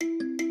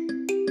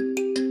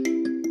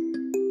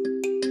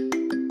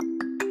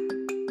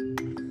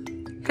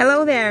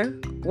Hello there,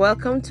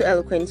 welcome to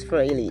Eloquence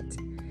for Elite.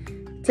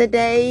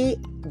 Today,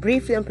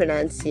 briefly on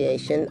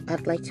pronunciation,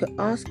 I'd like to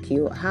ask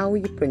you how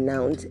you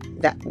pronounce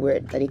that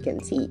word that you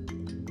can see.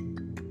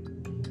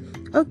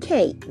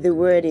 Okay, the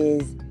word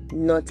is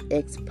not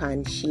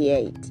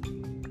expatiate.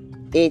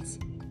 It's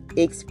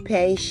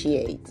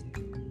expatiate.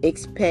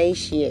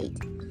 Expatiate.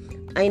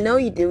 I know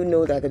you do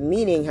know that the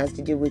meaning has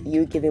to do with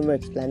you giving more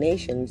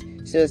explanations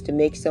so as to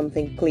make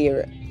something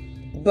clearer.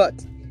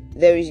 But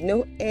there is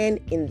no N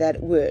in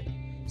that word,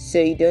 so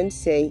you don't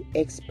say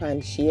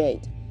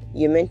expatiate.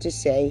 You're meant to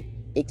say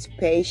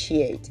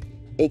expatiate.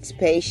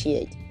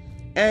 Expatiate.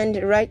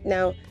 And right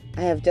now,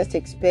 I have just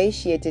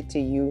expatiated to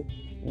you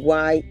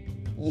why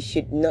you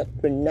should not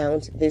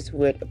pronounce this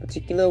word a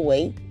particular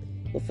way,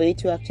 but for you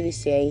to actually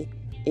say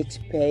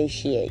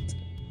expatiate.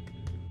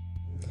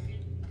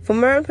 For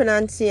more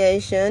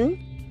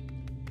pronunciation,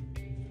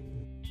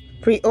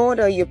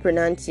 pre-order your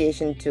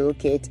pronunciation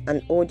toolkit,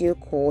 an audio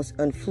course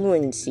on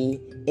fluency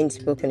in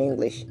spoken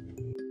English.